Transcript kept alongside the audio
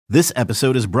This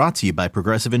episode is brought to you by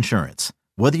Progressive Insurance.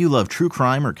 Whether you love true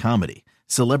crime or comedy,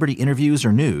 celebrity interviews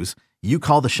or news, you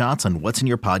call the shots on what's in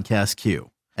your podcast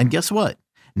queue. And guess what?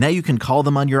 Now you can call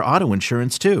them on your auto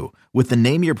insurance too with the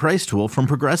Name Your Price tool from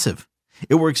Progressive.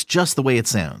 It works just the way it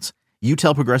sounds. You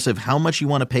tell Progressive how much you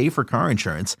want to pay for car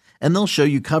insurance, and they'll show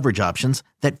you coverage options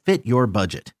that fit your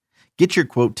budget. Get your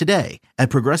quote today at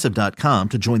Progressive.com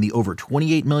to join the over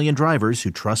 28 million drivers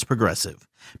who trust Progressive.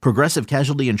 Progressive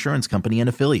Casualty Insurance Company and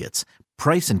Affiliates.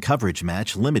 Price and coverage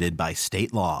match limited by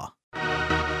state law.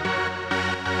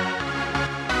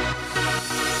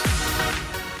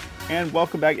 And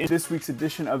welcome back in this week's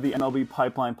edition of the MLB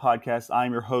Pipeline Podcast.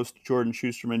 I'm your host, Jordan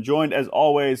Schusterman, joined as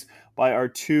always by our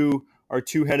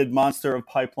two-headed monster of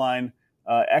Pipeline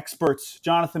experts,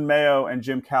 Jonathan Mayo and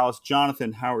Jim Callis.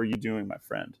 Jonathan, how are you doing, my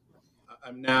friend?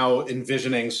 I'm now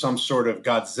envisioning some sort of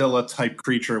Godzilla-type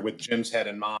creature with Jim's head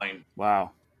in mind.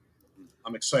 Wow.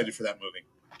 I'm excited for that movie.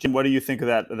 Jim, what do you think of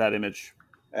that image?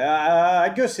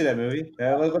 I'd go see that movie.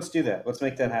 Let's do that. Let's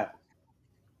make that happen.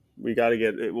 We got to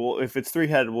get it. Well, if it's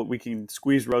three-headed, we can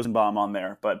squeeze Rosenbaum on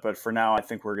there. But for now, I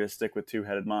think we're going to stick with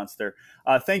two-headed monster.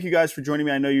 Thank you guys for joining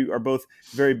me. I know you are both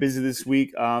very busy this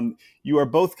week. You are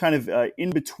both kind of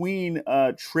in between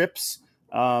trips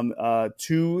down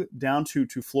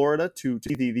to Florida to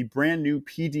the brand new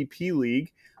PDP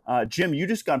League. Jim, you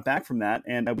just got back from that,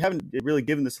 and we haven't really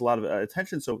given this a lot of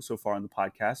attention so far on the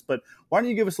podcast. But why don't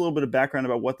you give us a little bit of background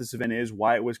about what this event is,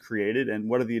 why it was created, and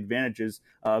what are the advantages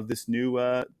of this new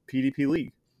PDP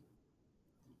League?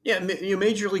 Yeah,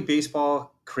 Major League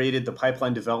Baseball created the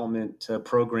pipeline development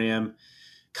program,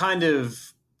 kind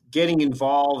of getting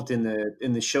involved in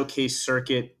the showcase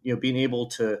circuit. Being able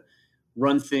to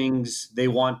run things they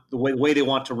want the way they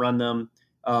want to run them.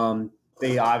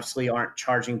 They obviously aren't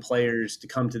charging players to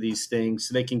come to these things,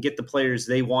 so they can get the players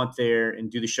they want there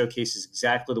and do the showcases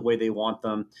exactly the way they want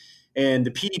them. And the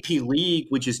PDP League,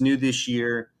 which is new this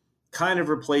year, kind of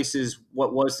replaces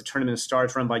what was the Tournament of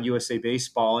Stars run by USA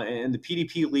Baseball. And the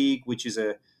PDP League, which is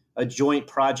a joint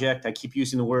project, I keep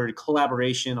using the word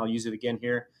collaboration, I'll use it again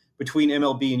here, between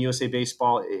MLB and USA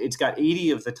Baseball. It's got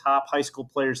 80 of the top high school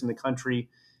players in the country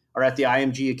are at the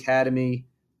IMG Academy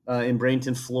in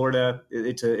Bradenton, Florida.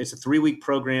 It's a 3-week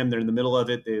program. They're in the middle of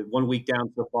it. They're 1 week down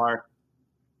so far.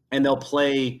 And they'll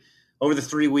play over the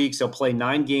 3 weeks. They'll play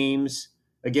 9 games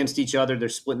against each other. They're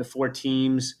split into 4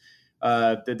 teams.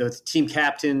 The team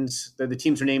captains, the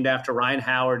teams are named after Ryan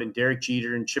Howard and Derek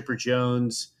Jeter and Chipper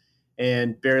Jones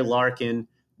and Barry Larkin.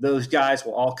 Those guys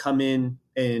will all come in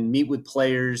and meet with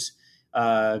players.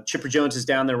 Chipper Jones is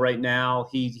down there right now.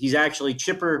 He's actually,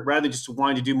 Chipper, rather than just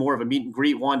wanting to do more of a meet and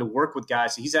greet, wanted to work with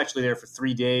guys. So he's actually there for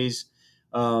 3 days.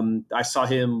 I saw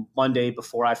him Monday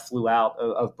before I flew out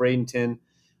of Bradenton.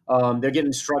 They're getting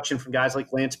instruction from guys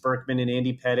like Lance Berkman and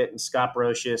Andy Pettit and Scott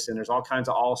Brocious, and there's all kinds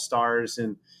of all-stars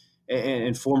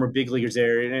and former big leaguers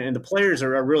there. And the players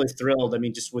are really thrilled. I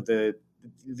mean, just with the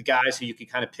guys who you can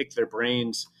kind of pick their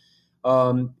brains.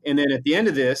 And then at the end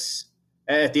of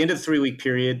the 3-week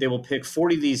period, they will pick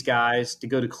 40 of these guys to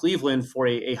go to Cleveland for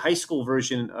a high school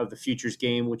version of the Futures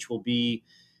game, which will be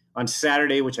on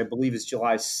Saturday, which I believe is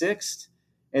July 6th.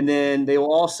 And then they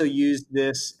will also use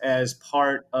this as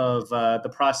part of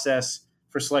the process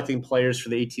for selecting players for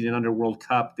the 18 and under World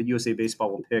Cup that USA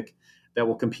Baseball will pick that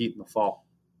will compete in the fall.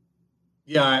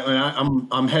 Yeah,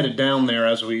 I'm headed down there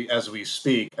as we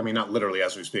speak. I mean, not literally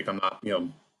as we speak. I'm not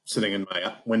sitting in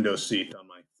my window seat on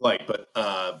my flight,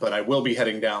 but I will be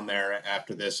heading down there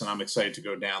after this, and I'm excited to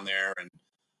go down there. And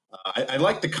I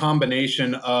like the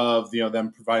combination of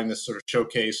them providing this sort of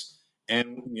showcase,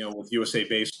 and with USA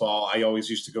Baseball, I always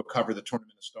used to go cover the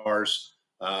Tournament of Stars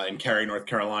in Cary, North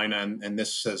Carolina, and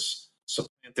this has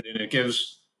supplanted it. It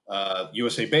gives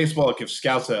USA Baseball, it gives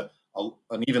scouts an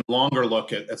even longer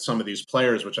look at some of these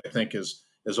players, which I think is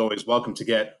always welcome to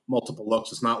get multiple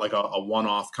looks. It's not like a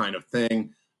one-off kind of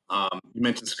thing. You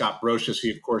mentioned Scott Brocious.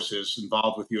 He, of course, is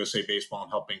involved with USA Baseball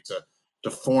and helping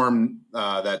to form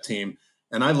that team.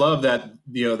 And I love that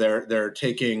they're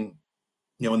taking,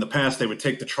 in the past they would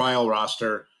take the trial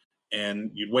roster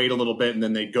and you'd wait a little bit and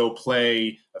then they'd go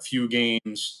play a few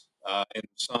games in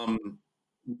some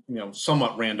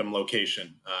somewhat random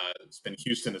location. It's been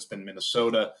Houston, it's been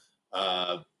Minnesota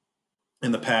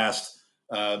in the past.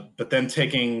 But then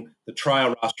taking the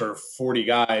trial roster of 40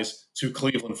 guys to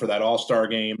Cleveland for that All-Star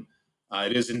game.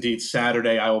 It is indeed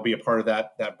Saturday. I will be a part of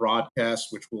that broadcast,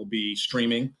 which will be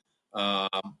streaming on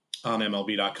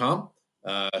MLB.com.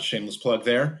 Shameless plug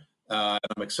there.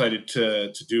 I'm excited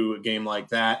to do a game like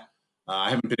that. I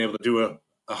haven't been able to do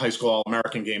a high school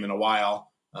All-American game in a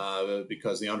while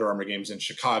because the Under Armour game's in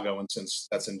Chicago, and since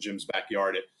that's in Jim's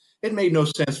backyard, it made no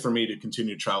sense for me to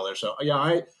continue to travel there. So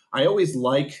yeah, I always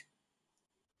like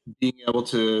being able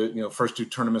to, first do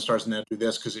tournament stars and then do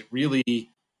this, because it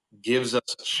really gives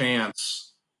us a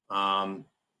chance. And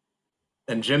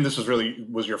Jim, this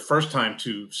was your first time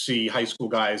to see high school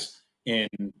guys in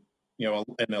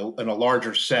a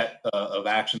larger set of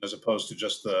action as opposed to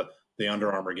just the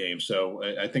Under Armour game. So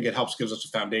I think it helps gives us a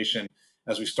foundation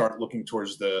as we start looking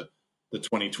towards the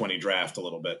 2020 draft a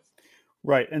little bit.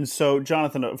 Right. And so,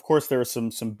 Jonathan, of course, there are some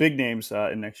big names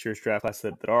in next year's draft class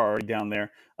that are already down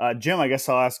there. Jim, I guess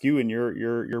I'll ask you in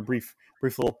your brief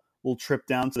little trip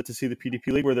down to see the PDP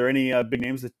League. Were there any big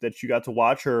names that you got to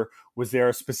watch, or was there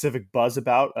a specific buzz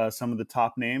about some of the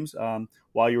top names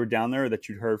while you were down there that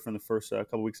you'd heard from the first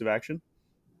couple weeks of action?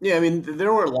 Yeah, I mean,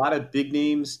 there were a lot of big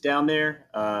names down there.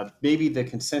 Maybe the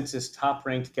consensus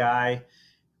top-ranked guy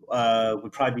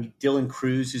would probably be Dylan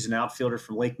Cruz, who's an outfielder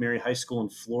from Lake Mary High School in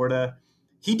Florida.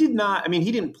 He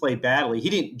didn't play badly.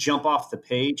 He didn't jump off the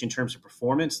page in terms of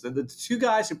performance. The two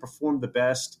guys who performed the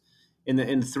best in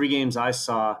the 3 games I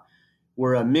saw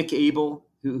were Mick Abel,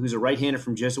 who's a right-hander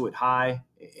from Jesuit High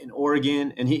in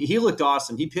Oregon, and he looked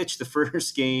awesome. He pitched the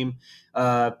first game,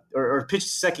 or pitched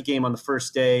the second game on the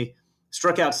first day,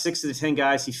 struck out 6 of the 10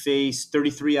 guys he faced,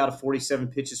 33 out of 47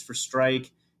 pitches for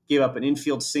strike, gave up an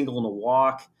infield single and a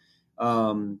walk,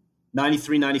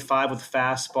 93-95 with a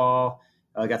fastball.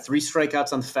 Got 3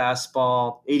 strikeouts on the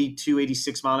fastball, 82,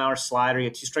 86 mile an hour slider. He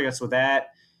got 2 strikeouts with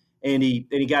that. And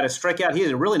he got a strikeout. He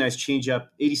had a really nice changeup,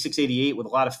 86, 88 with a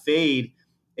lot of fade.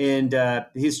 And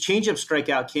his changeup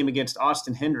strikeout came against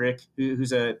Austin Hendrick,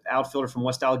 who's an outfielder from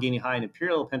West Allegheny High in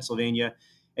Imperial, Pennsylvania.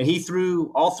 And he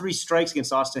threw all 3 strikes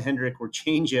against Austin Hendrick were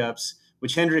changeups,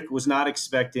 which Hendrick was not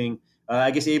expecting.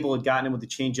 I guess Abel had gotten him with the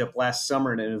changeup last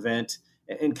summer in an event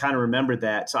and kind of remembered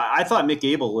that. So I thought Mick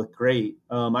Abel looked great.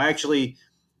 I actually,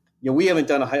 we haven't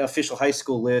done an official high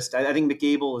school list. I think Mick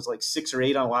Abel is like 6 or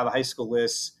 8 on a lot of high school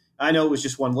lists. I know it was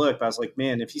just one look, but I was like,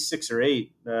 man, if he's 6 or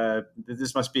 8,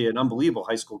 this must be an unbelievable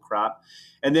high school crop.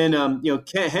 And then,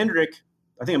 Hendrick,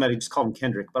 I think I might have just called him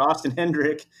Kendrick, but Austin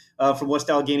Hendrick from West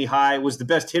Allegheny High was the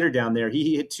best hitter down there.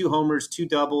 He hit 2 homers, 2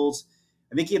 doubles.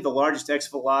 I think he had the largest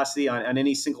exit velocity on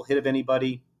any single hit of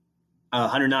anybody,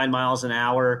 109 miles an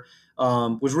hour.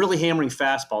 Was really hammering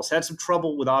fastballs. Had some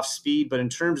trouble with off speed, but in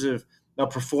terms of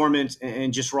performance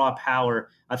and just raw power,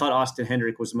 I thought Austin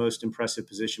Hendrick was the most impressive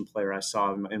position player I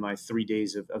saw in my 3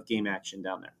 days of game action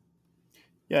down there.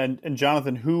 Yeah, and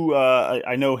Jonathan, who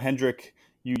I know Hendrick,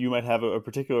 you might have a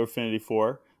particular affinity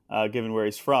for, given where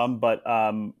he's from, but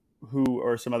who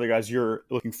are some other guys you're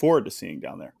looking forward to seeing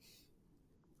down there?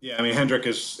 Yeah, I mean, Hendrick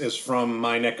is from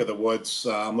my neck of the woods.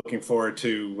 I'm looking forward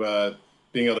to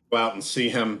being able to go out and see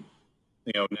him,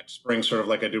 next spring, sort of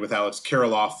like I did with Alex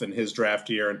Kirilloff in his draft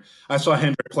year. And I saw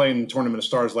Hendrick play in the Tournament of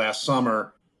Stars last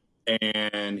summer,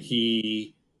 and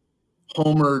he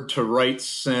homered to right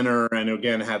center, and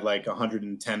again had like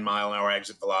 110 mile an hour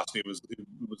exit velocity. It was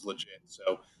legit.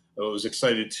 So I was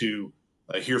excited to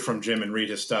hear from Jim and read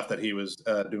his stuff that he was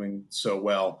doing so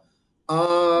well.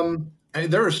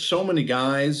 There are so many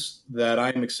guys that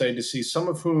I'm excited to see, some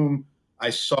of whom I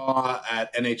saw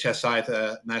at NHSI at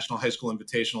the National High School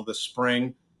Invitational this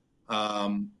spring.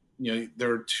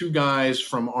 There are 2 guys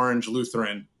from Orange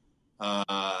Lutheran,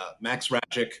 Max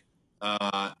Rajic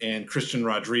and Christian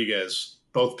Rodriguez,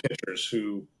 both pitchers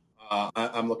who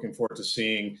I'm looking forward to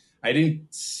seeing. I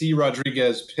didn't see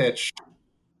Rodriguez pitch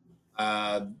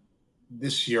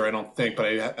this year, I don't think, but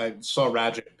I saw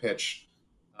Rajic pitch,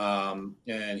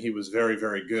 and he was very,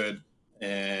 very good.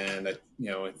 And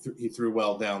he threw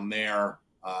well down there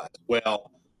as well.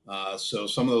 So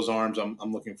some of those arms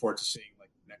I'm looking forward to seeing like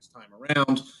next time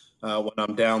around when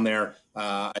I'm down there.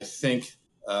 I think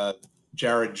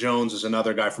Jared Jones is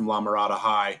another guy from La Mirada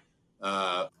High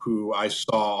who I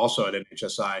saw also at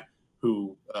NHSI,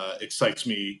 who excites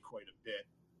me quite a bit.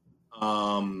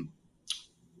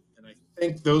 And I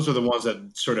think those are the ones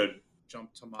that sort of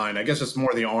jump to mind. I guess it's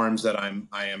more the arms that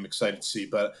I am excited to see,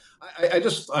 but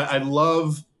I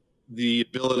love the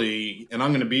ability, and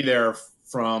I'm going to be there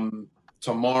from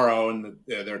tomorrow, and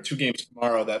there are 2 games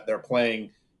tomorrow that they're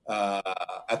playing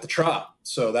at the Trop,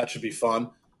 so that should be fun,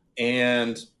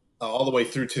 and all the way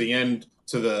through to the end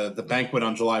to the banquet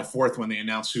on July 4th when they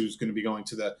announce who's going to be going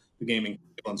to the game in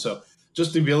Cleveland. So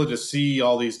just the ability to see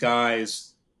all these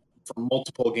guys from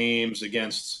multiple games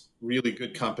against really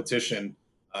good competition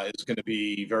is going to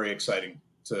be very exciting.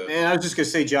 And I was just going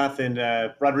to say, Jonathan,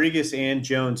 Rodriguez and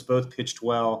Jones both pitched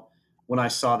well when I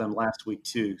saw them last week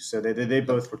too. So they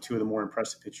both were 2 of the more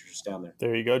impressive pitchers down there.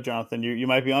 There you go, Jonathan. You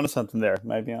might be onto something there.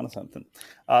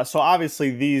 So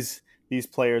obviously these these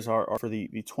players are for the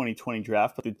 2020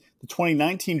 draft. But the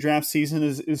 2019 draft season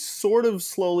is sort of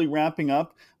slowly wrapping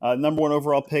up. Number 1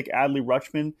 overall pick, Adley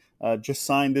Rutschman, just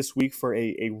signed this week for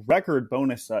a record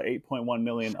bonus, $8.1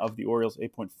 million of the Orioles'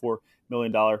 $8.4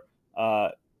 million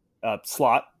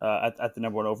slot at the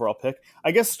number 1 overall pick.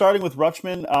 I guess starting with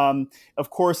Rutschman, of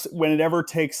course, when it ever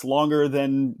takes longer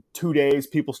than 2 days,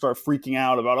 people start freaking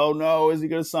out about, oh no, is he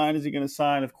going to sign? Is he going to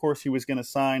sign? Of course he was going to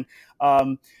sign.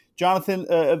 Jonathan,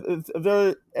 are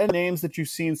there any names that you've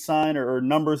seen sign or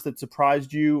numbers that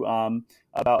surprised you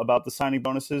about the signing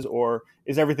bonuses, or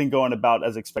is everything going about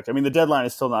as expected? I mean, the deadline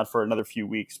is still not for another few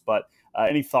weeks, but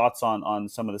any thoughts on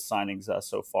some of the signings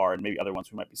so far, and maybe other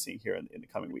ones we might be seeing here in the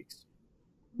coming weeks?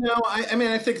 No, I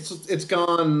mean, I think it's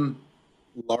gone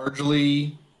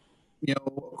largely,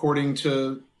 according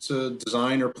to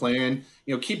design or plan.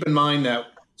 Keep in mind that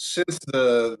since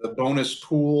the bonus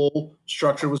pool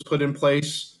structure was put in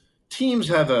place,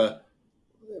 teams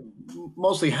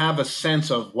mostly have a sense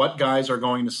of what guys are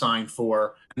going to sign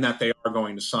for and that they are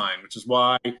going to sign, which is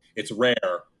why it's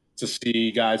rare to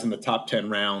see guys in the top 10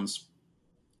 rounds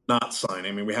not sign.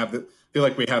 I mean, feel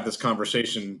like we have this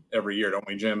conversation every year, don't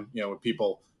we, Jim? With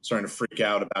people starting to freak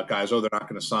out about guys, they're not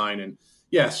going to sign. And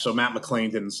yes, so Matt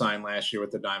McClain didn't sign last year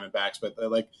with the Diamondbacks, but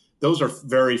those are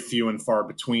very few and far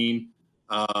between.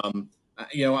 I'm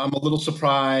a little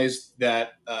surprised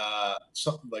that a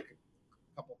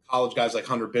couple of college guys like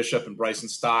Hunter Bishop and Bryson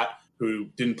Stott, who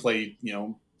didn't play,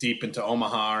 deep into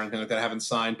Omaha or anything like that, haven't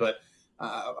signed. But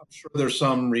I'm sure there's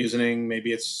some reasoning.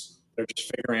 Maybe they're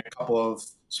just figuring a couple of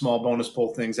small bonus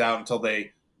pool things out until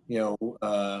they,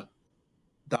 dot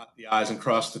the I's and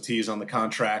cross the T's on the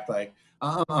contract.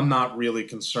 I'm not really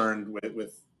concerned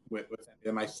with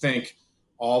them. I think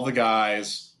all the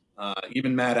guys,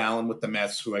 even Matt Allen with the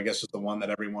Mets, who I guess is the one that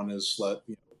everyone is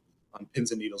on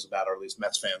pins and needles about, or at least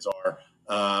Mets fans are,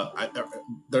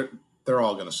 they're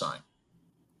all going to sign.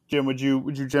 Jim, would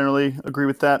you generally agree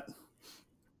with that?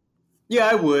 Yeah,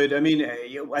 I would. I mean,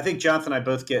 I think Jonathan and I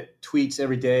both get tweets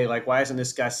every day like, why isn't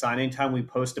this guy signed? Anytime we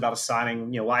post about a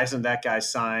signing, why isn't that guy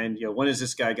signed? When is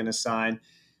this guy going to sign?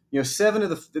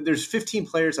 There's 15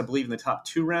 players, I believe, in the top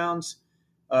 2 rounds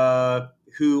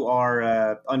who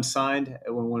are unsigned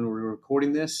when we're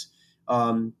recording this.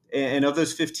 And of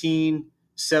those 15,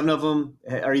 7 of them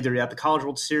are either at the College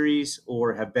World Series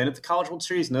or have been at the College World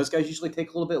Series, and those guys usually take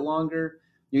a little bit longer.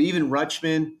 Even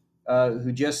Rutschman,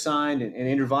 who just signed, and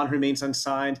Andrew Vaughn, who remains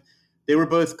unsigned. They were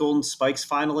both Golden Spikes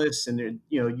finalists, and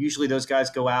usually those guys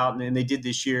go out, and they did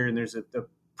this year. And there's a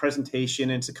presentation,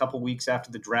 and it's a couple weeks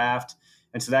after the draft,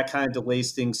 and so that kind of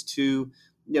delays things too.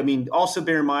 I mean, also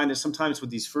bear in mind that sometimes with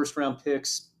these first round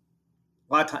picks,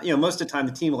 a lot of time, most of the time,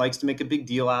 the team likes to make a big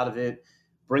deal out of it,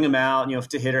 bring them out,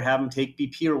 to hit or have them take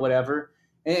BP or whatever.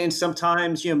 And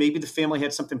sometimes, maybe the family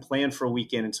had something planned for a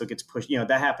weekend, and so it gets pushed.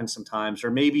 That happens sometimes,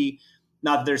 or maybe.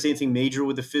 Not that there's anything major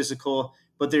with the physical,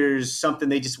 but there's something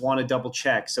they just want to double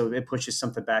check. So it pushes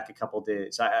something back a couple of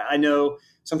days. I know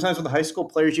sometimes with the high school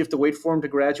players, you have to wait for them to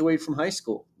graduate from high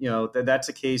school. That's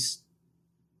a case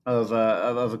of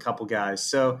a couple guys.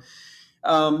 So,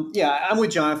 I'm with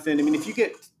Jonathan. I mean, if you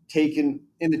get taken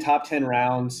in the top 10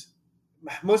 rounds,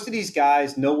 most of these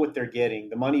guys know what they're getting.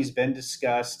 The money's been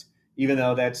discussed, even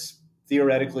though that's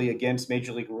theoretically against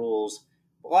Major League rules.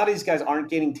 A lot of these guys aren't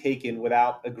getting taken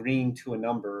without agreeing to a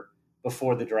number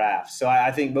before the draft. So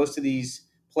I think most of these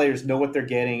players know what they're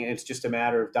getting, and it's just a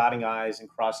matter of dotting I's and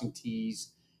crossing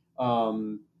T's.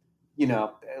 Last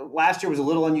year was a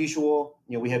little unusual.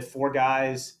 We had 4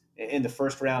 guys in the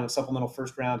first round and supplemental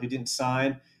first round who didn't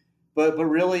sign. But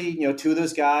really, 2 of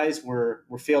those guys were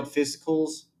failed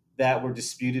physicals that were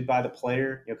disputed by the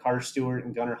player, Carter Stewart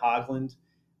and Gunnar Hoglund.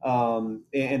 And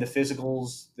the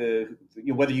physicals,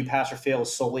 whether you pass or fail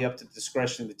is solely up to the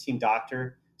discretion of the team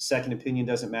doctor. Second opinion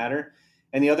doesn't matter.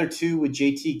 And the other 2 with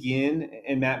JT Ginn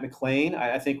and Matt McClain,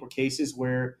 I think were cases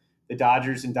where the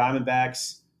Dodgers and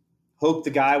Diamondbacks hoped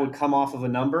the guy would come off of a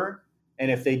number.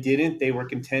 And if they didn't, they were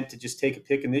content to just take a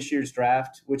pick in this year's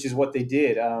draft, which is what they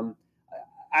did. I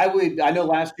know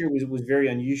last year was very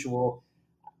unusual.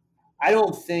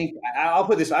 I'll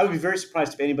put this, I would be very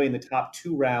surprised if anybody in the top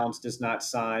 2 rounds does not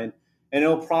sign. And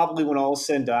it'll probably, when all is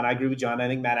said and done, I agree with John. I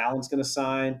think Matt Allen's going to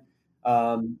sign.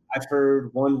 I've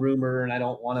heard one rumor, and I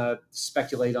don't want to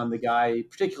speculate on the guy in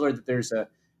particular, that there's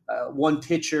one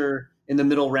pitcher in the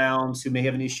middle rounds who may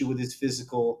have an issue with his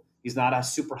physical. He's not a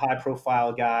super high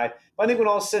profile guy. But I think when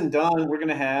all is said and done, we're going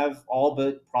to have all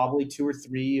but probably 2 or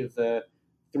 3 of the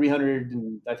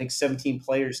 317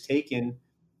 players taken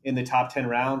in the top 10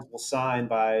 rounds will sign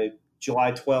by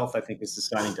July 12th, I think is the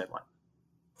signing deadline.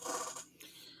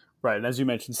 Right, and as you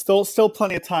mentioned, still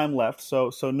plenty of time left,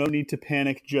 so no need to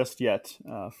panic just yet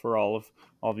for all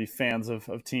of the fans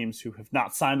of teams who have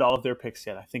not signed all of their picks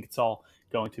yet. I think it's all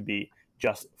going to be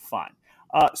just fine.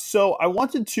 So I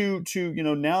wanted to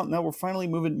now we're finally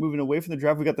moving away from the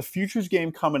draft. We got the futures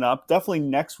game coming up. Definitely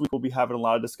next week we'll be having a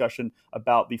lot of discussion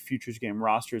about the futures game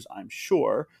rosters, I'm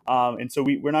sure. And so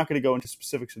we're not going to go into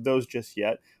specifics of those just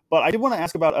yet. But I did want to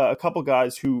ask about a couple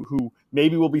guys who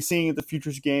maybe we'll be seeing at the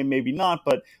futures game, maybe not,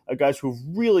 but guys who have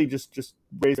really just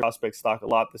raised their prospect stock a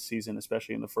lot this season,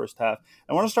 especially in the first half.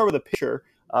 I want to start with a pitcher.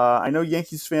 I know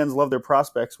Yankees fans love their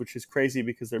prospects, which is crazy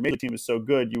because their major team is so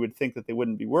good. You would think that they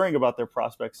wouldn't be worrying about their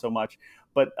prospects so much.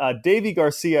 But Deivi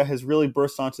Garcia has really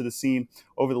burst onto the scene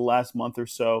over the last month or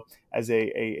so as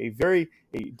a very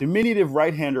diminutive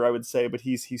right-hander, I would say, but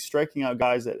he's striking out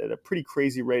guys at a pretty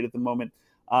crazy rate at the moment.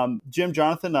 Jim,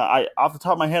 Jonathan, I off the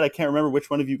top of my head, I can't remember which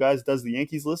one of you guys does the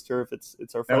Yankees list, or if it's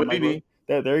our friend. That would be me.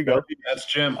 There you go. That's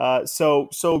Jim. So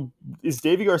is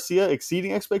Deivi Garcia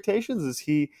exceeding expectations? Is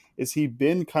he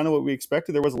been kind of what we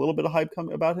expected? There was a little bit of hype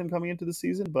about him coming into the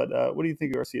season, but what do you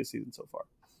think of Garcia's season so far?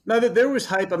 No, there was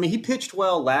hype. I mean, he pitched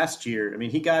well last year. I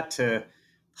mean, he got to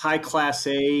high class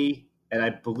A at, I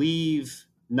believe,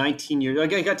 19 years.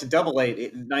 Like, he got to double A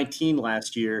at 19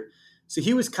 last year. So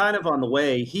he was kind of on the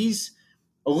way. He's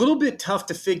a little bit tough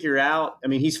to figure out. I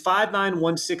mean, he's 5'9",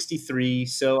 163.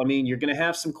 So, I mean, you're going to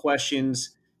have some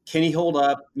questions. Can he hold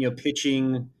up,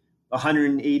 pitching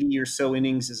 180 or so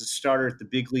innings as a starter at the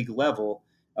big league level?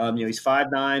 He's 5'9",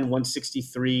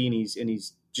 163, and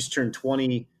he's just turned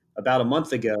 20 about a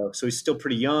month ago. So he's still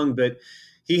pretty young, but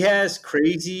he has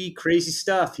crazy, crazy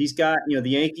stuff. He's got, the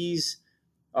Yankees,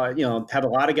 have a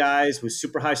lot of guys with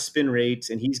super high spin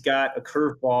rates, and he's got a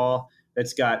curveball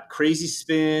that's got crazy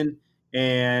spin,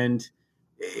 and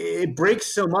it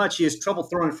breaks so much. He has trouble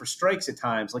throwing for strikes at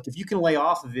times. Like, if you can lay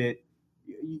off of it,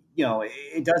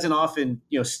 it doesn't often,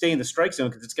 stay in the strike zone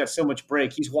because it's got so much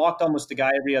break. He's walked almost a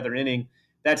guy every other inning.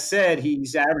 That said,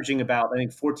 he's averaging about, I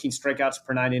think, 14 strikeouts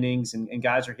per 9 innings, and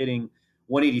guys are hitting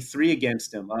 183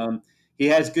 against him. He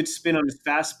has good spin on his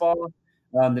fastball.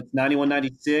 That's 91,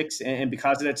 96, and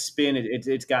because of that spin,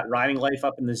 it's got riding life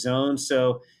up in the zone.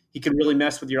 So he can really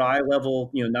mess with your eye level,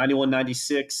 91,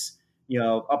 96,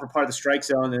 upper part of the strike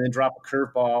zone, and then drop a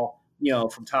curveball,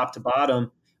 from top to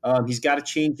bottom. He's got a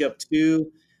changeup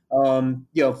too.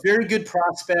 Very good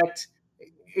prospect.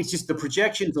 It's just the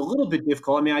projection's a little bit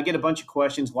difficult. I mean, I get a bunch of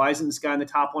questions. Why isn't this guy in the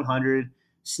top 100?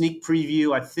 Sneak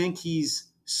preview. I think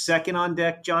he's second on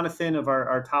deck, Jonathan, of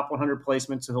our top 100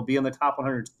 placements, so he'll be in the top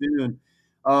 100 soon.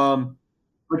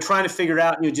 We're trying to figure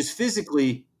out, just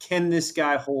physically, can this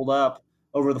guy hold up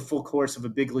over the full course of a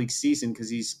big league season, because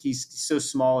he's so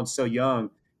small and so young,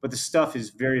 but the stuff is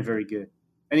very, very good.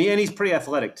 And he's pretty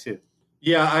athletic too.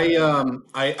 Yeah,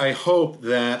 I hope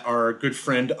that our good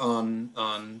friend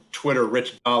on Twitter,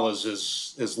 Rich Dallas,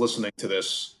 is listening to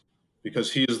this,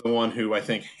 because he is the one who I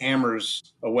think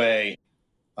hammers away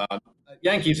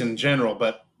Yankees in general,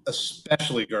 but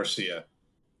especially Garcia.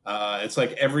 It's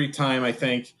like every time I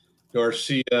think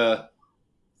Garcia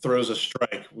throws a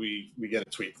strike, we get a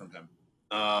tweet from him.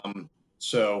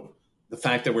 So the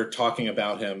fact that we're talking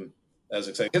about him as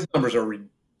exciting, his numbers are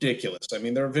ridiculous. I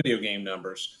mean, they're video game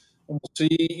numbers.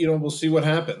 We'll see what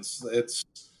happens. It's,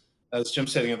 as Jim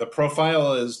said, the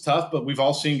profile is tough, but we've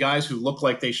all seen guys who look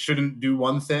like they shouldn't do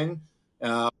one thing.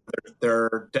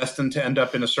 They're destined to end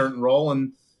up in a certain role,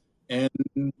 and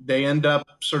they end up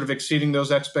sort of exceeding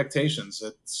those expectations.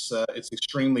 It's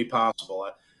extremely possible.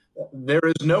 There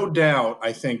is no doubt,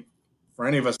 I think, for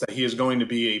any of us, that he is going to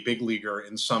be a big leaguer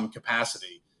in some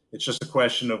capacity. It's just a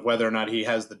question of whether or not he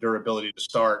has the durability to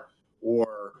start,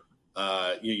 or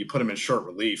you put him in short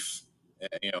relief.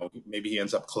 Maybe he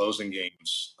ends up closing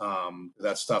games.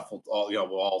 That stuff will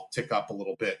all tick up a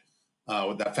little bit.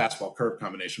 With that fastball curve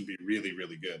combination, be really,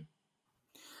 really good.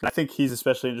 I think he's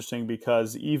especially interesting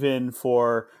because even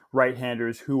for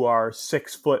right-handers who are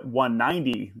 6',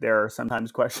 190, there are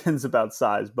sometimes questions about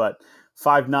size. But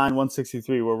 5'9",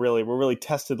 163, we're really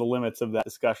tested the limits of that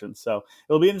discussion. So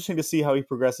it'll be interesting to see how he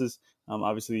progresses.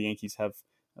 Obviously, the Yankees have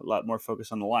a lot more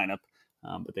focus on the lineup,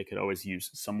 but they could always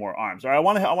use some more arms. All right, I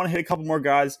want to hit a couple more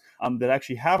guys that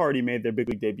actually have already made their big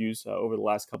league debuts over the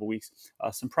last couple weeks.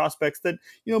 Some prospects that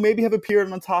maybe have appeared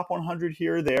on the top 100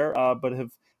 here or there, but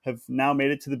have now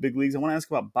made it to the big leagues. I want to ask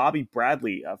about Bobby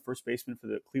Bradley, first baseman for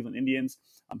the Cleveland Indians,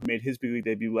 who made his big league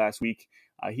debut last week.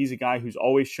 He's a guy who's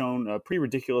always shown pretty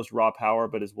ridiculous raw power,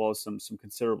 but as well as some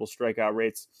considerable strikeout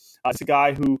rates. It's a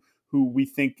guy who we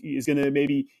think is going to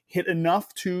maybe hit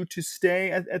enough to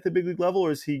stay at the big league level, or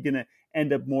is he going to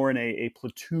end up more in a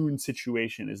platoon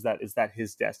situation? Is that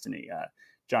his destiny?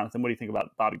 Jonathan, what do you think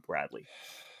about Bobby Bradley?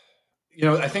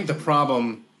 I think the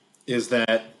problem is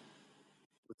that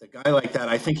with a guy like that,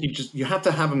 I think you have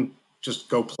to have him just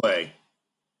go play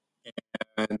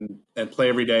and play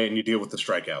every day, and you deal with the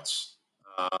strikeouts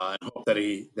and hope that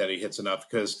he hits enough.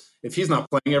 Because if he's not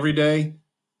playing every day,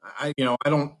 I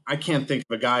can't think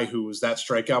of a guy who was that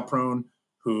strikeout prone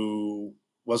who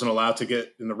wasn't allowed to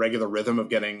get in the regular rhythm of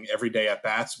getting everyday at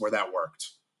bats where that worked.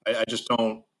 I just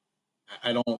don't.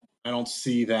 I don't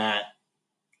see that.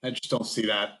 I just don't see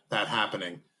that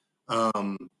happening.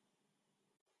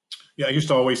 I used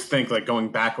to always think, like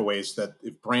going back a ways, that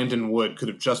if Brandon Wood could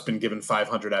have just been given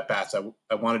 500 at bats,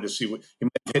 I wanted to see what he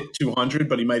might have hit 200,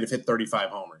 but he might have hit 35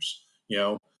 homers.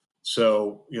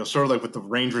 So sort of like what the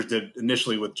Rangers did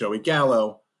initially with Joey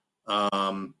Gallo.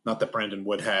 Not that Brandon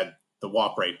Wood had the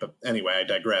walk rate, but anyway, I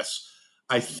digress.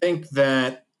 I think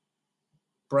that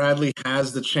Bradley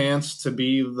has the chance to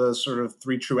be the sort of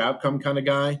 3 true outcome kind of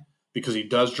guy because he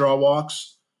does draw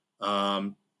walks.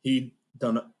 He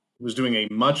was doing a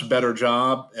much better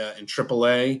job in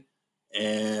AAA,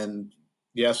 and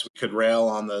yes, we could rail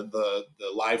on the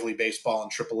lively baseball in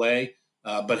AAA,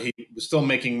 but he was still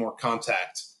making more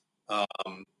contact.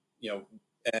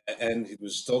 And he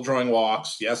was still drawing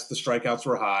walks. Yes, the strikeouts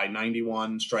were high,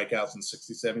 91 strikeouts in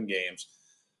 67 games.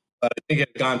 But I think it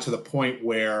had gotten to the point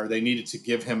where they needed to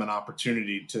give him an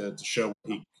opportunity to show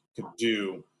what he could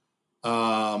do.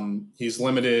 He's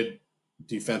limited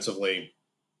defensively.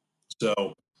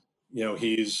 So,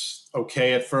 he's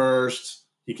okay at first.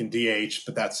 He can DH,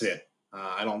 but that's it.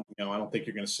 I don't think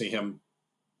you're going to see him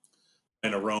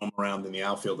kind of roam around in the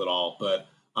outfield at all. But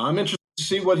I'm interested to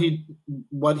see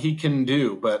what he can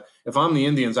do. But if I'm the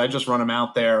Indians, I just run him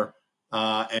out there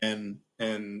and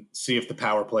see if the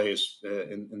power plays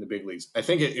in the big leagues. I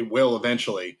think it will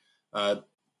eventually.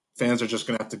 Fans are just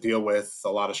going to have to deal with a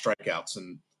lot of strikeouts,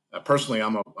 and personally,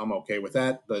 I'm okay with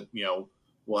that. But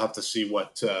we'll have to see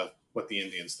what the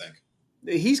Indians think.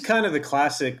 He's kind of the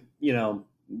classic,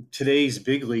 today's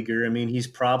big leaguer. I mean, he's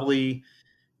probably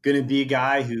going to be a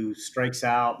guy who strikes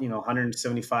out,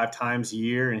 175 times a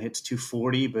year and hits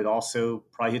 240, but also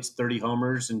probably hits 30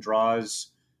 homers and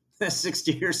draws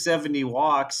 60 or 70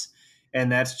 walks. And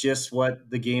that's just what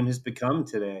the game has become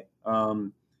today.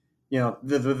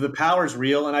 The power's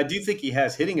real. And I do think he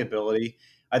has hitting ability.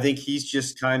 I think he's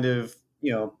just kind of,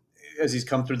 as he's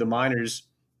come through the minors,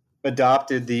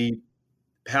 adopted the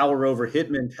power over hit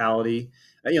mentality.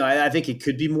 I think he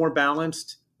could be more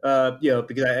balanced,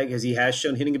 because he has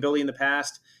shown hitting ability in the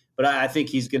past. But I think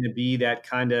he's going to be that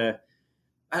kind of,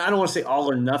 I don't want to say all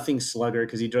or nothing slugger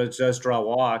because he does draw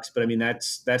walks. But I mean,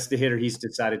 that's the hitter he's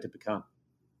decided to become.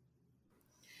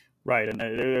 Right, and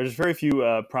there's very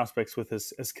few prospects with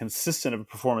as consistent of a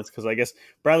performance because I guess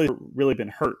Bradley's really been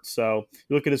hurt. So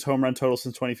you look at his home run total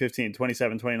since 2015,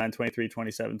 27, 29, 23,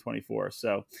 27, 24.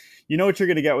 So you know what you're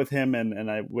going to get with him, and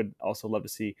I would also love to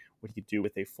see what he could do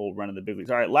with a full run in the big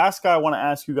leagues. All right, last guy I want to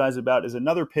ask you guys about is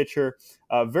another pitcher,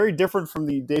 very different from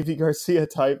the Davey Garcia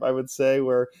type, I would say,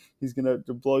 where he's going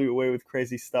to blow you away with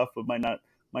crazy stuff but might not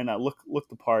look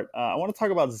the part. I want to talk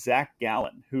about Zach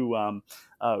Gallen, who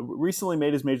recently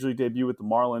made his major league debut with the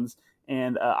Marlins.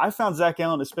 And I found Zach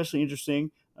Gallen especially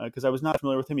interesting because I was not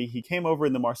familiar with him. He came over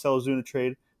in the Marcell Ozuna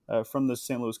trade from the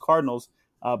St. Louis Cardinals,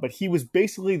 but he was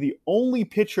basically the only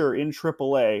pitcher in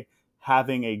AAA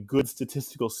having a good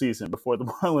statistical season before the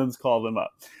Marlins called him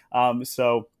up.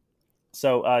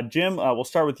 So, Jim, we'll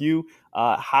start with you.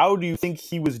 How do you think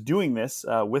he was doing this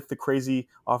with the crazy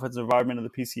offensive environment of the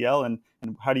PCL, and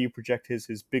how do you project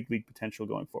his big league potential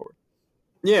going forward?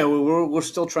 Yeah, we're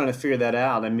still trying to figure that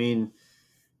out. I mean,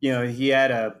 he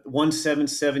had a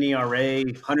 1.77 ERA,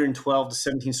 112 to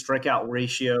 17 strikeout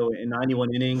ratio in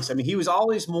 91 innings. I mean, he was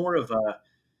always more of a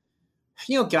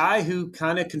guy who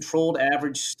kind of controlled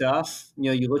average stuff.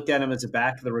 You looked at him as a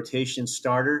back of the rotation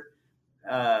starter.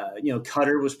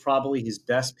 Cutter was probably his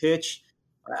best pitch.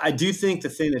 I do think the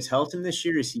thing that's helped him this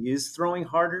year is he is throwing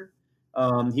harder.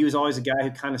 He was always a guy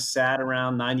who kind of sat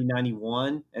around 90,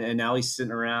 91, and now he's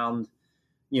sitting around,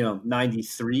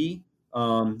 93.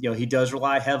 He does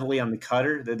rely heavily on the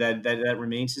cutter. That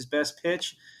remains his best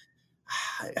pitch.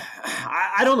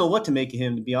 I don't know what to make of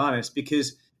him, to be honest,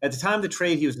 because at the time of the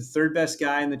trade, he was the third best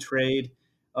guy in the trade.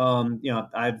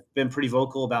 I've been pretty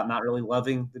vocal about not really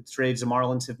loving the trades the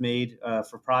Marlins have made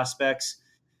for prospects.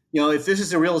 If this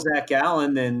is a real Zach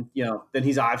Gallen, then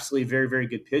he's obviously a very, very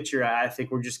good pitcher. I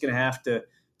think we're just going to have to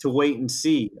wait and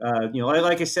see.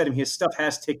 Like I said, his stuff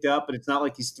has ticked up, but it's not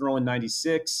like he's throwing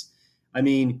 96. I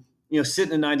mean,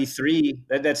 sitting at 93,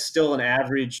 that's still an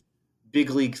average big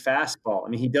league fastball. I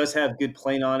mean, he does have good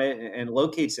plane on it and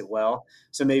locates it well.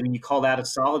 So maybe you call that a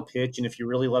solid pitch. And if you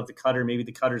really love the cutter, maybe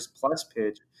the cutter's a plus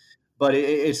pitch. But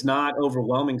it's not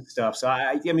overwhelming stuff. So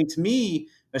I mean, to me,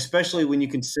 especially when you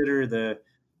consider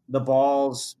the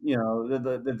balls,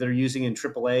 that they're using in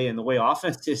AAA and the way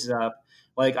offense is up,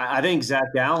 like I think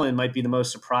Zach Gallen might be the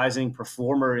most surprising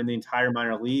performer in the entire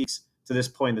minor leagues to this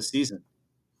point in the season.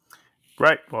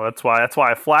 Right. Well, that's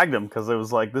why I flagged him, because it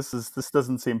was like this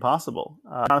doesn't seem possible.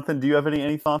 Jonathan, do you have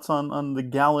any thoughts on the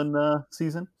Gallen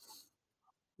season?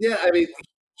 Yeah, I mean,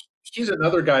 he's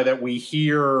another guy that we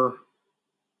hear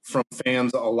from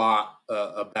fans a lot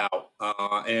about,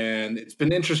 and it's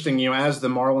been interesting. As the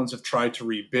Marlins have tried to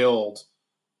rebuild,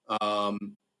 the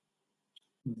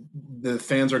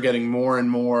fans are getting more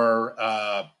and more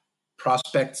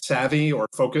prospect savvy, or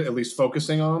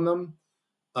focusing on them.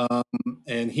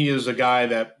 And he is a guy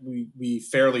that we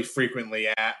fairly frequently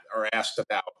are asked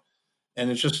about, and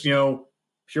it's just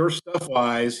pure stuff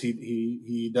wise,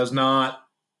 he does not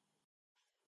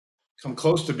come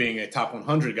close to being a top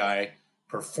 100 guy.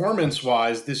 Performance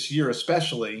wise, this year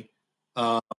especially,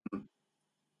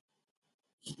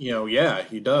 yeah,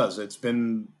 he does. It's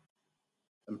been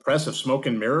impressive. Smoke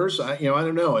and mirrors. I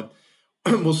don't know.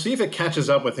 We'll see if it catches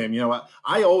up with him.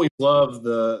 I always love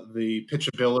the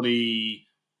pitchability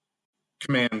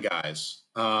command guys.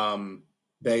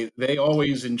 They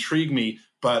always intrigue me,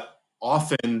 but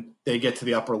often they get to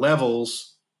the upper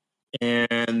levels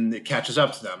and it catches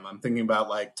up to them. I'm thinking about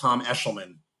like Tom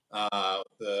Eshelman,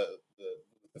 the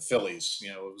Phillies.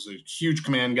 It was a huge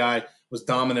command guy, was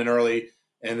dominant early,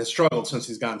 and has struggled since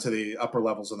he's gotten to the upper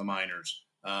levels of the minors.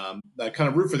 I kind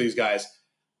of root for these guys.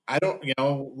 I don't,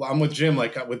 I'm with Jim,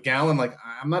 like with Gallen, like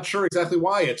I'm not sure exactly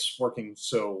why it's working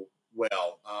so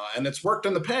well. And it's worked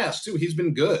in the past too. He's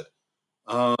been good.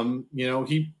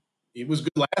 He was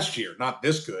good last year, not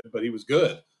this good, but he was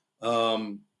good.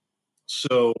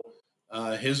 So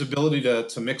his ability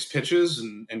to mix pitches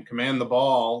and command the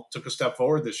ball took a step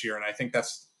forward this year. And I think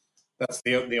that's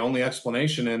the only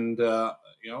explanation. And,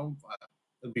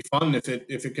 it'd be fun if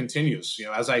it continues.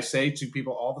 As I say to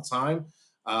people all the time,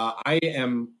 I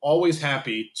am always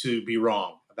happy to be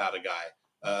wrong about a guy,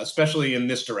 especially in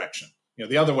this direction.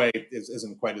 The other way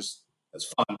isn't quite as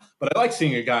fun, but I like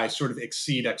seeing a guy sort of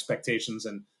exceed expectations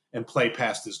and play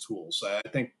past his tools. I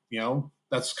think,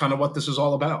 that's kind of what this is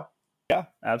all about. Yeah,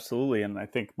 absolutely. And I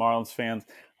think Marlins fans,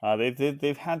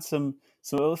 they've had some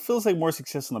it feels like more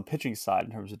success on the pitching side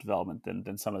in terms of development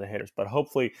than some of the hitters. But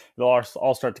hopefully they'll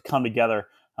all start to come together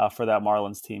for that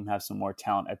Marlins team, have some more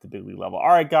talent at the big league level. All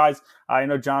right, guys. I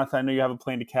know, Jonathan, I know you have a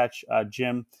plane to catch.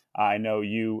 Jim, I know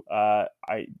you. I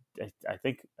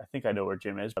think I know where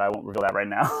Jim is, but I won't reveal that right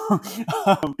now.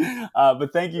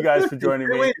 But thank you guys for joining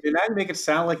me. Wait, did I make it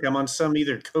sound like I'm on some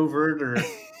either covert or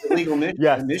illegal mission?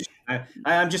 Yes.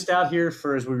 I'm just out here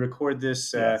as we record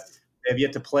this. Yes. They have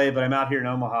yet to play, but I'm out here in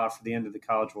Omaha for the end of the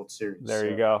College World Series. There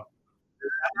you go.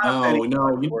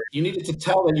 No, you needed to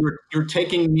tell that you're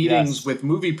taking meetings with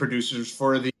movie producers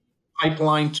for the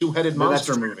Pipeline Two-Headed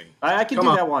Monster movie. I can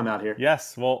do that while I'm out here.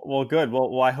 Yes, well, good.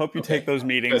 Well, I hope you take those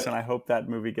meetings, and I hope that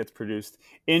movie gets produced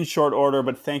in short order.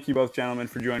 But thank you both, gentlemen,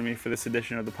 for joining me for this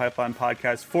edition of the Pipeline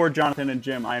Podcast. For Jonathan and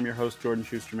Jim, I am your host, Jordan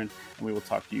Schusterman, and we will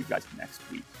talk to you guys next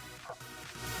week.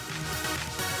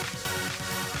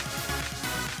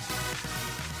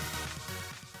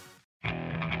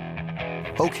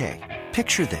 Okay,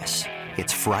 picture this.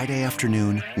 It's Friday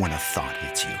afternoon when a thought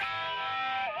hits you.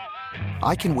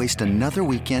 I can waste another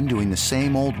weekend doing the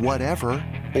same old whatever,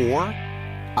 or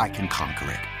I can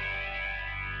conquer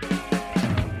it.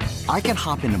 I can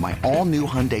hop into my all-new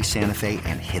Hyundai Santa Fe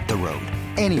and hit the road.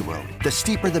 Any road. The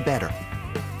steeper, the better.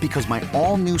 Because my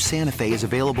all-new Santa Fe is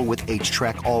available with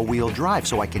H-Track all-wheel drive,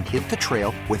 so I can hit the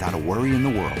trail without a worry in the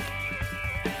world.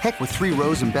 Heck, with 3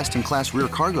 rows and best-in-class rear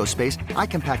cargo space, I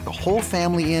can pack the whole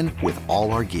family in with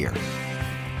all our gear.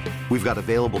 We've got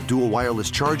available dual wireless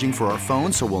charging for our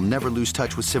phones, so we'll never lose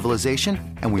touch with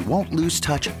civilization, and we won't lose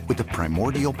touch with the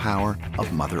primordial power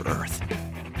of Mother Earth.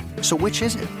 So which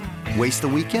is it? Waste the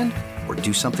weekend or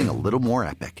do something a little more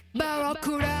epic?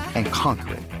 And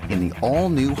conquer it in the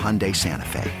all-new Hyundai Santa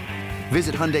Fe.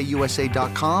 Visit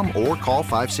HyundaiUSA.com or call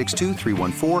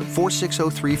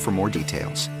 562-314-4603 for more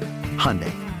details.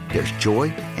 Hyundai, there's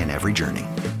joy in every journey.